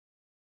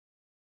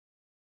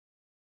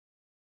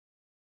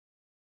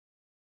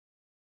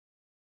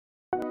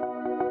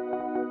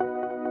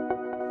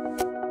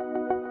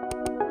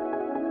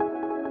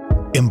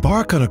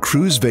Embark on a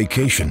cruise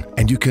vacation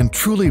and you can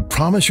truly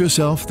promise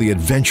yourself the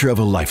adventure of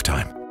a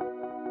lifetime.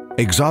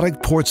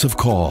 Exotic ports of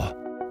call,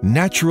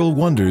 natural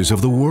wonders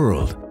of the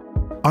world,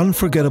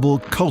 unforgettable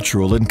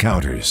cultural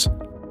encounters,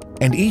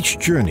 and each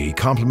journey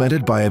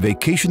complemented by a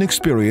vacation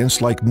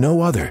experience like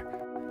no other,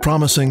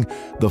 promising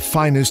the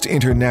finest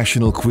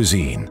international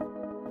cuisine,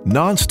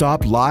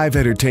 non-stop live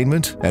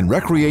entertainment and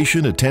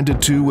recreation attended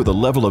to with a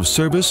level of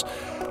service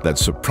that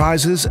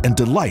surprises and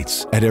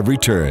delights at every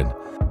turn.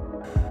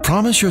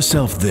 Promise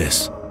yourself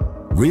this: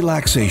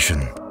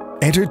 relaxation,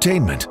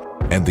 entertainment,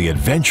 and the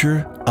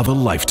adventure of a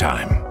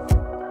lifetime.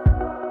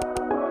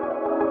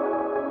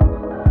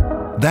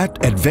 That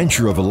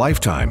adventure of a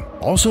lifetime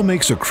also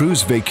makes a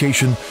cruise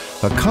vacation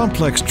a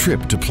complex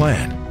trip to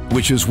plan,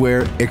 which is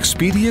where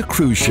Expedia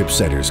Cruise Ship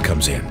Centers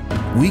comes in.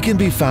 We can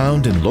be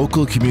found in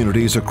local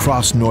communities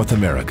across North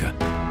America.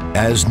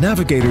 As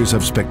navigators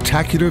of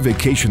spectacular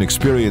vacation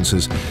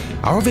experiences,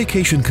 our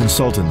vacation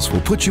consultants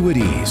will put you at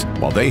ease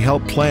while they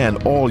help plan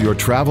all your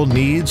travel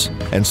needs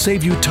and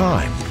save you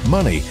time,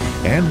 money,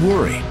 and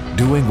worry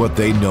doing what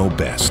they know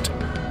best.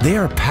 They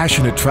are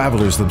passionate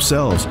travelers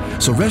themselves,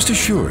 so rest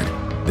assured,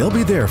 they'll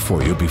be there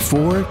for you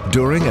before,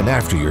 during, and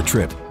after your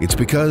trip. It's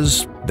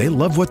because they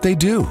love what they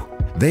do.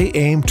 They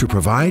aim to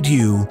provide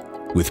you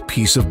with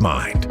peace of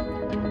mind.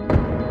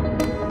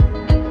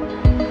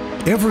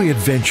 Every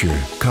adventure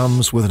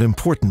comes with an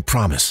important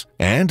promise,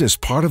 and as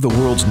part of the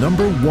world's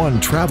 #1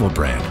 travel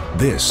brand,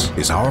 this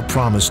is our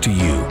promise to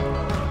you.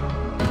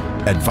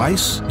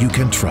 Advice you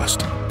can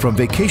trust from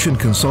vacation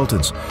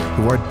consultants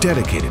who are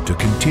dedicated to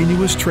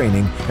continuous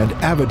training and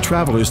avid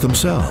travelers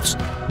themselves.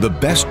 The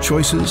best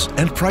choices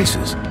and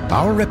prices,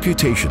 our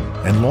reputation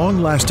and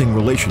long-lasting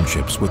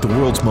relationships with the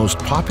world's most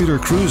popular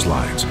cruise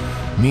lines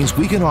means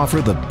we can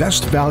offer the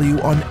best value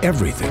on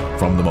everything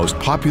from the most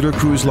popular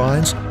cruise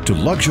lines to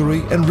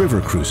luxury and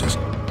river cruises,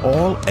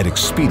 all at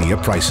Expedia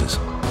prices.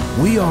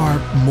 We are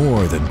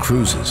more than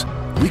cruises.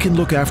 We can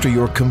look after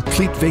your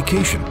complete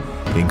vacation,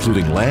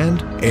 including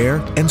land,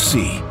 air, and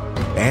sea,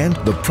 and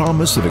the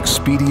promise of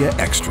Expedia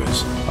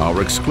Extras.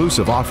 Our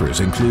exclusive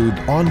offers include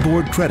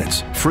onboard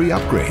credits, free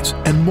upgrades,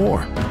 and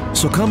more.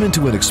 So come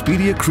into an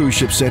Expedia Cruise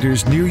Ship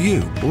Centers near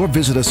you or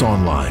visit us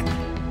online.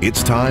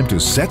 It's time to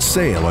set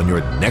sail on your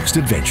next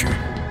adventure.